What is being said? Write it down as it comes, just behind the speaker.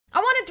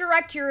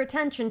direct your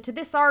attention to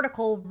this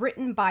article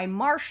written by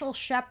Marshall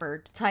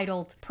Shepard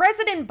titled,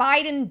 "President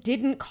Biden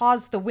Didn't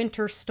Cause the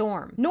Winter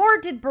Storm, Nor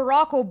Did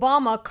Barack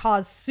Obama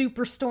Cause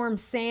Superstorm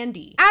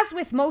Sandy." As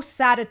with most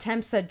sad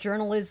attempts at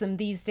journalism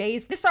these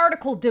days, this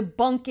article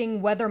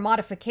debunking weather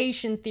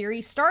modification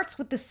theory starts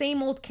with the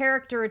same old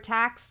character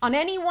attacks on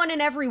anyone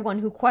and everyone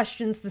who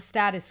questions the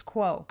status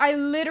quo. I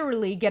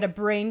literally get a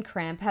brain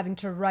cramp having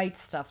to write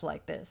stuff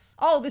like this.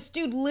 Oh, this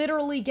dude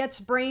literally gets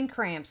brain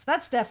cramps.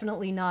 That's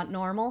definitely not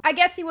normal. I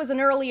guess he was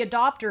an early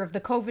adopter of the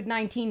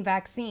COVID-19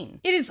 vaccine.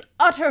 It is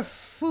utter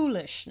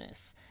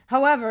foolishness.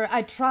 However,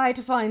 I try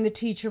to find the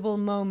teachable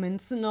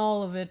moments in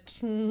all of it.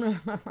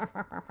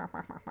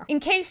 In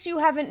case you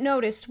haven't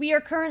noticed, we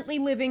are currently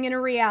living in a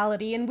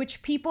reality in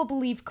which people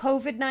believe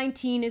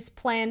COVID-19 is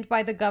planned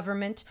by the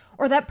government,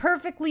 or that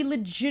perfectly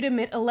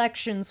legitimate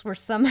elections were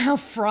somehow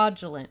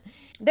fraudulent.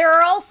 There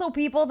are also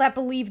people that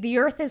believe the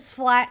Earth is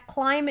flat,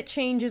 climate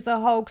change is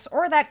a hoax,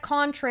 or that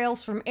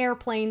contrails from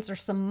airplanes are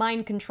some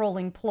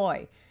mind-controlling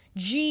ploy.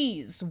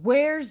 Geez,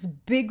 where's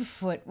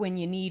Bigfoot when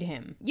you need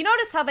him? You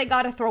notice how they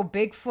gotta throw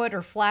Bigfoot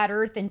or flat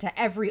Earth into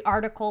every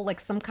article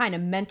like some kind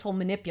of mental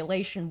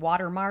manipulation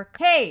watermark?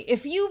 Hey,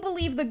 if you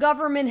believe the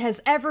government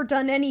has ever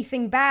done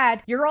anything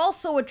bad, you're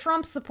also a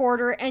Trump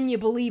supporter and you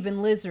believe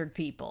in lizard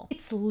people.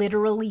 It's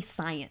literally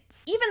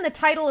science. Even the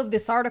title of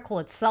this article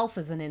itself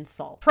is an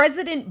insult.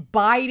 President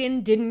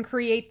Biden didn't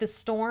create the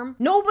storm?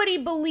 Nobody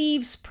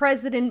believes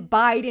President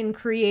Biden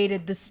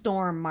created the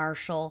storm,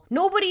 Marshall.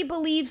 Nobody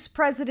believes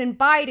President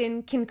Biden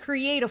can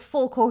create a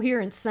full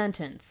coherent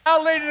sentence.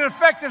 I'll lead an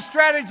effective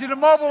strategy to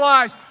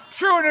mobilize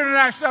true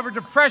international effort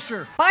to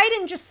pressure.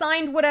 Biden just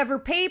signed whatever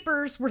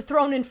papers were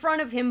thrown in front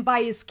of him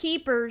by his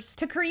keepers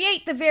to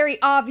create the very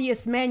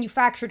obvious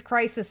manufactured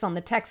crisis on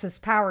the Texas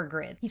power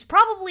grid. He's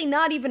probably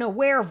not even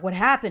aware of what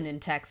happened in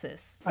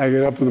Texas. I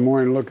get up in the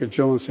morning, look at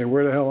Jill and say,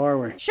 where the hell are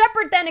we?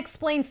 Shepard then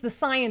explains the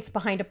science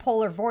behind a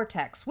polar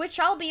vortex, which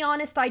I'll be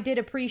honest, I did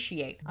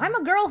appreciate. I'm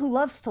a girl who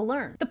loves to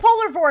learn. The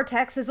polar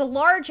vortex is a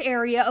large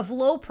area of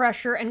low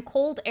pressure and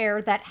cold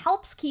air that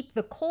helps keep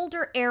the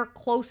colder air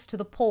close to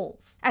the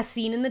poles, as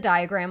seen in the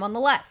diagram on the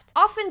left.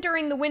 Often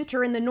during the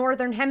winter in the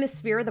northern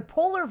hemisphere, the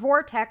polar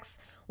vortex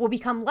will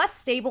become less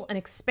stable and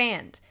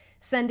expand,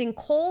 sending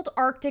cold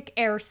Arctic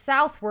air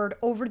southward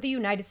over the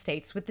United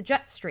States with the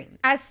jet stream,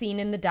 as seen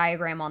in the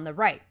diagram on the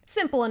right.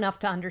 Simple enough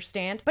to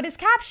understand, but his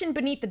caption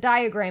beneath the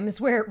diagram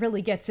is where it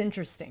really gets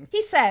interesting.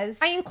 He says,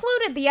 "I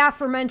included the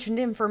aforementioned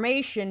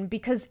information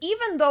because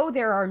even though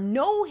there are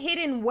no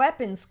hidden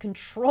weapons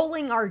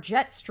controlling our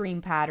jet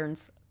stream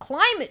patterns,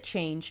 climate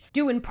change,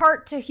 due in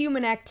part to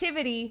human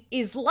activity,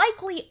 is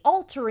likely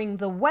altering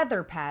the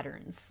weather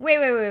patterns." Wait.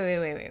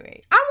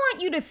 I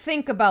want you to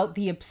think about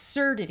the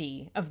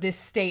absurdity of this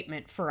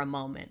statement for a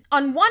moment.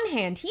 On one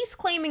hand, he's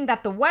claiming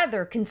that the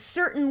weather can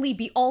certainly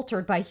be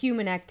altered by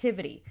human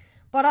activity.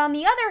 But on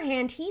the other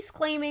hand, he's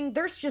claiming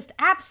there's just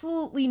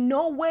absolutely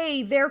no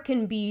way there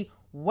can be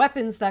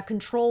weapons that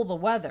control the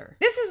weather.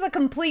 This is a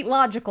complete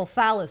logical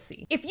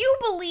fallacy. If you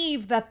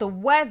believe that the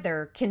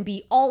weather can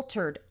be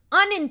altered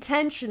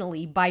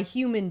unintentionally by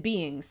human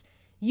beings,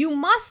 you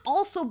must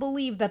also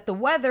believe that the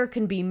weather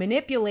can be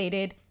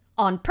manipulated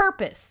on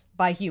purpose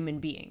by human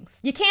beings.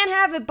 You can't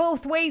have it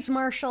both ways,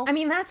 Marshall. I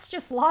mean, that's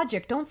just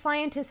logic. Don't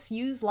scientists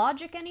use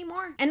logic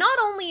anymore? And not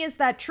only is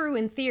that true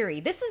in theory,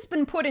 this has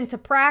been put into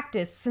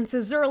practice since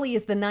as early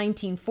as the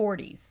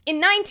 1940s. In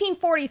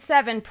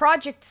 1947,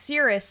 Project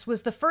Cirrus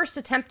was the first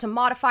attempt to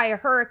modify a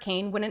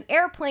hurricane when an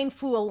airplane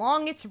flew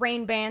along its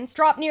rain bands,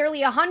 dropped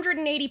nearly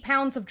 180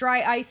 pounds of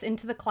dry ice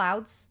into the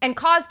clouds, and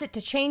caused it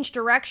to change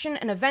direction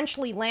and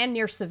eventually land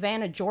near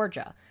Savannah,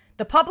 Georgia.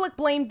 The public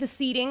blamed the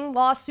seeding,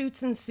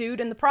 lawsuits ensued,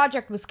 and the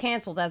project was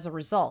canceled as a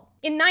result.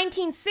 In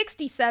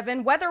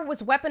 1967, weather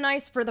was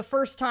weaponized for the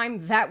first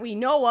time that we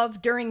know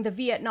of during the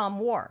Vietnam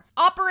War.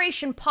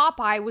 Operation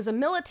Popeye was a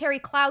military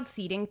cloud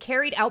seeding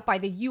carried out by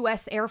the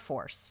U.S. Air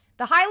Force.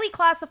 The highly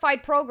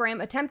classified program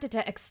attempted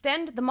to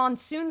extend the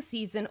monsoon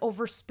season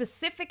over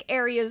specific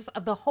areas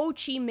of the Ho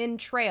Chi Minh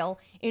Trail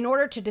in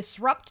order to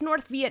disrupt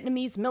North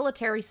Vietnamese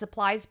military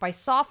supplies by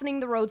softening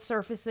the road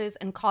surfaces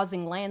and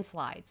causing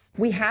landslides.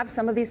 We have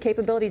some of these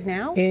capabilities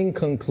now?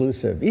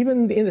 Inconclusive.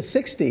 Even in the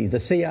 60s, the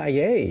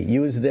CIA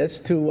used this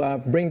to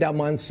bring down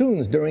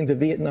monsoons during the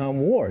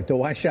Vietnam War to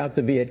wash out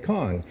the Viet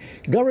Cong.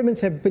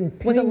 Governments have been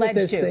playing with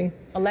this thing.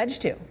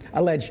 Alleged to.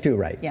 Alleged to,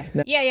 right. Yeah.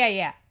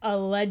 Yeah.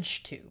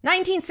 Alleged to.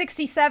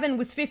 1967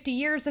 was 50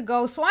 years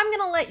ago, so I'm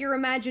gonna let your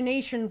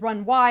imagination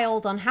run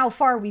wild on how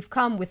far we've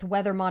come with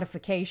weather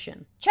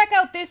modification. Check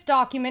out this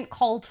document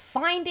called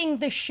Finding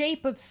the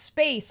Shape of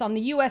Space on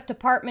the U.S.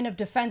 Department of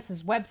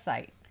Defense's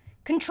website.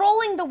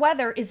 Controlling the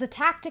weather is a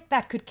tactic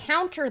that could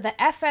counter the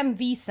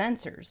FMV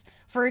sensors.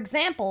 For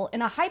example,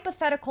 in a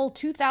hypothetical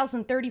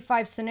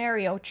 2035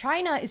 scenario,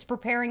 China is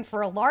preparing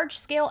for a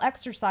large-scale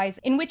exercise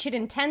in which it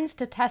intends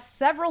to test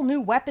several new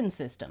weapon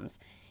systems.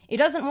 It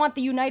doesn't want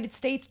the United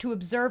States to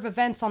observe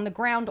events on the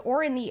ground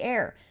or in the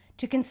air.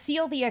 To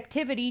conceal the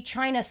activity,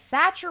 China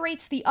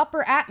saturates the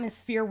upper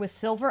atmosphere with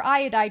silver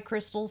iodide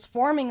crystals,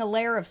 forming a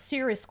layer of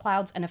cirrus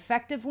clouds, and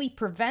effectively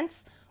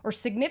prevents or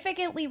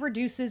significantly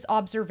reduces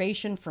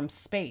observation from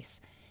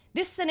space.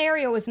 This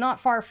scenario is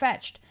not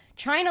far-fetched.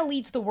 China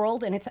leads the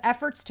world in its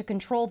efforts to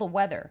control the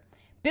weather.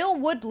 Bill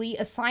Woodley,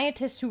 a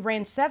scientist who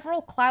ran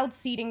several cloud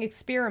seeding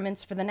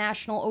experiments for the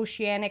National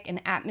Oceanic and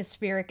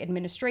Atmospheric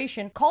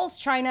Administration, calls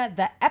China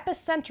the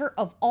epicenter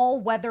of all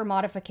weather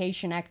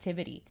modification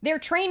activity. They're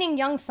training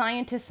young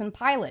scientists and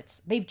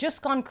pilots. They've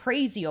just gone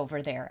crazy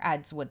over there,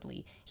 adds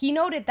Woodley. He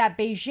noted that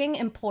Beijing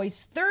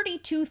employs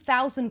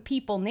 32,000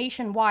 people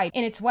nationwide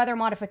in its weather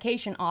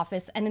modification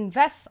office and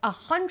invests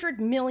 $100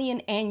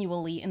 million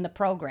annually in the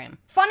program.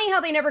 Funny how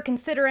they never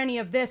consider any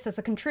of this as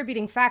a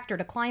contributing factor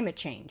to climate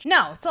change.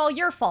 No, it's all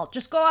your fault.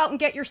 Just go out and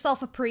get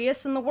yourself a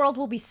Prius and the world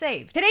will be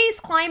saved. Today's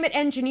climate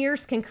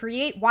engineers can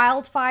create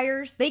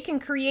wildfires, they can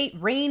create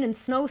rain and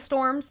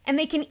snowstorms, and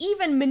they can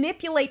even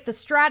manipulate the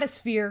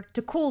stratosphere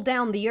to cool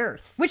down the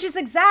Earth, which is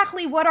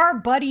exactly what our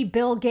buddy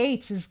Bill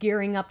Gates is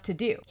gearing up to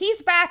do.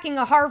 He's backing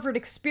a Harvard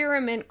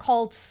experiment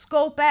called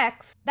Scope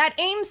X that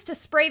aims to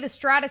spray the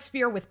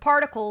stratosphere with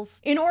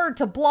particles in order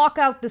to block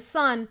out the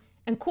sun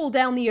and cool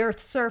down the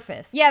Earth's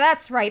surface. Yeah,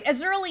 that's right.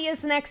 As early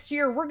as next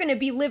year, we're gonna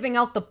be living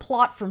out the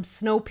plot from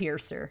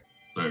Snowpiercer.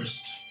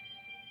 First,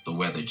 the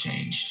weather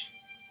changed.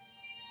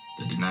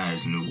 The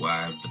deniers knew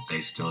why, but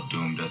they still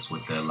doomed us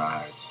with their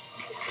lies.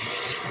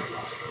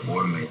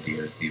 War made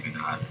the Earth even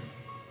hotter.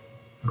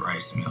 Her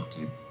ice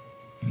melted,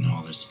 and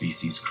all her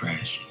species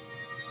crashed.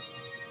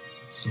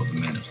 So the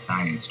men of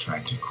science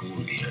tried to cool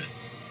the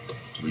Earth,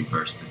 to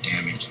reverse the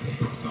damage they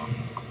had sown.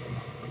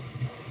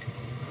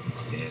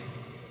 Instead,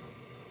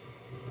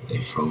 they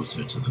froze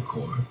her to the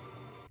core.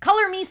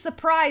 Color me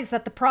surprised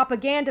that the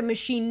propaganda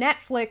machine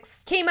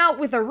Netflix came out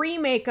with a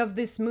remake of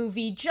this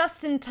movie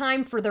just in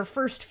time for their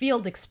first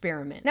field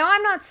experiment. Now,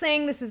 I'm not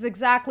saying this is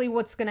exactly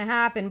what's gonna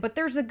happen, but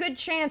there's a good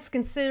chance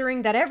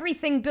considering that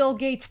everything Bill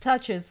Gates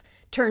touches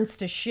turns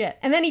to shit.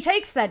 And then he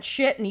takes that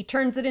shit and he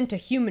turns it into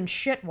human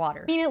shit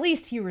water. I mean, at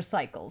least he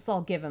recycles,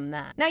 I'll give him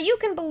that. Now, you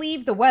can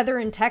believe the weather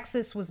in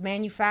Texas was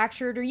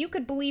manufactured, or you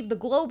could believe the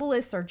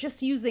globalists are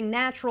just using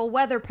natural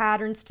weather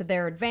patterns to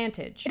their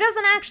advantage. It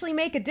doesn't actually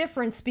make a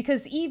difference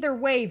because either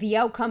way, the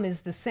outcome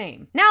is the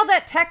same. Now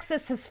that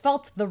Texas has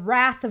felt the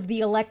wrath of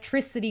the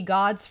electricity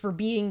gods for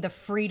being the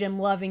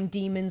freedom-loving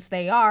demons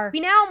they are,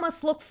 we now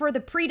must look for the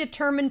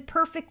predetermined,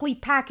 perfectly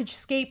packaged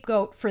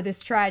scapegoat for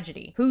this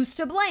tragedy. Who's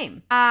to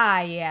blame?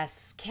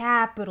 Yes,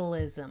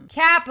 capitalism.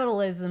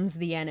 Capitalism's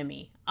the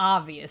enemy,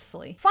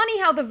 obviously. Funny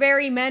how the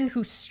very men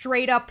who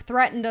straight up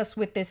threatened us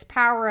with this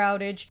power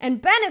outage and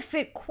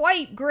benefit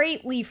quite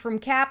greatly from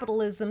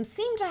capitalism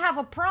seem to have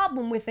a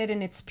problem with it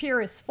in its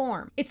purest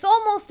form. It's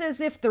almost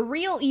as if the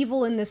real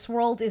evil in this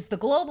world is the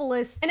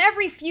globalists, and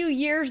every few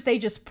years they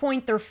just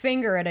point their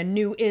finger at a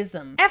new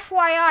ism.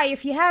 FYI,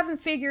 if you haven't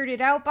figured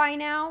it out by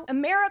now,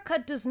 America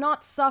does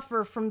not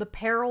suffer from the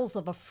perils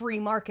of a free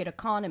market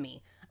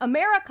economy.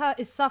 America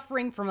is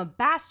suffering from a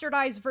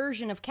bastardized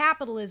version of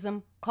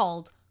capitalism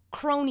called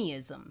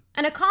cronyism.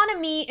 An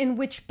economy in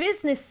which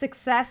business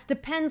success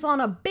depends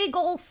on a big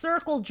ol'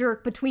 circle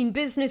jerk between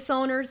business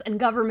owners and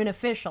government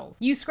officials.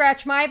 You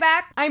scratch my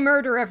back, I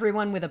murder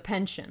everyone with a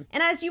pension.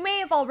 And as you may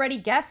have already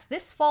guessed,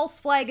 this false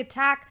flag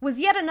attack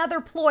was yet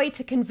another ploy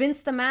to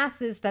convince the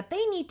masses that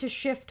they need to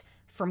shift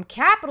from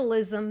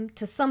capitalism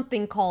to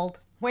something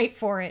called, wait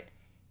for it,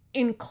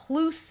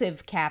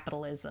 inclusive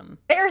capitalism.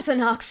 There's an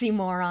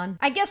oxymoron.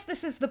 I guess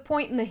this is the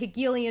point in the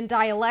Hegelian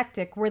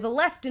dialectic where the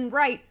left and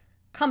right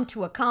come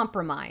to a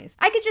compromise.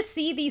 I could just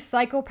see these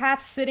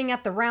psychopaths sitting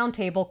at the round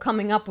table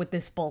coming up with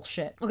this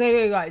bullshit.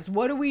 Okay, guys,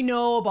 what do we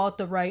know about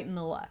the right and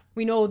the left?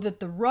 We know that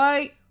the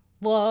right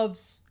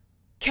loves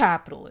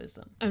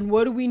capitalism. And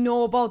what do we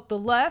know about the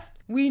left?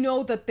 We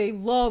know that they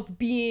love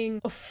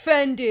being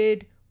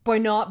offended by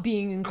not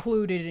being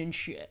included in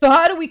shit. So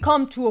how do we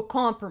come to a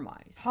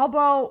compromise? How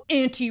about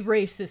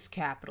anti-racist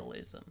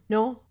capitalism?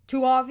 No?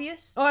 Too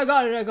obvious? Oh, I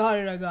got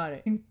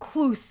it.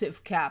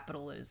 Inclusive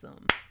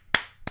capitalism.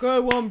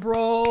 Good one,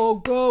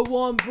 bro. Good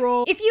one,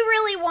 bro. If you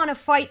really want to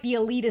fight the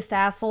elitist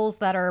assholes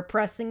that are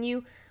oppressing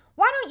you,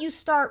 why don't you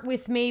start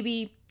with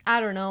maybe, I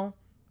don't know,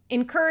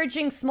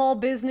 encouraging small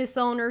business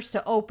owners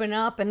to open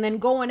up and then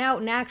going out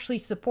and actually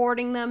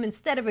supporting them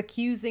instead of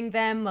accusing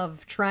them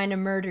of trying to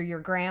murder your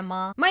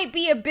grandma. Might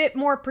be a bit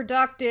more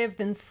productive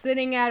than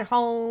sitting at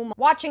home,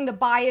 watching the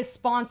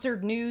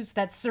bias-sponsored news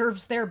that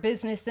serves their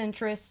business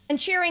interests, and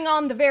cheering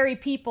on the very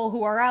people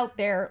who are out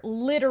there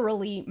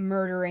literally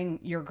murdering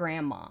your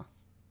grandma.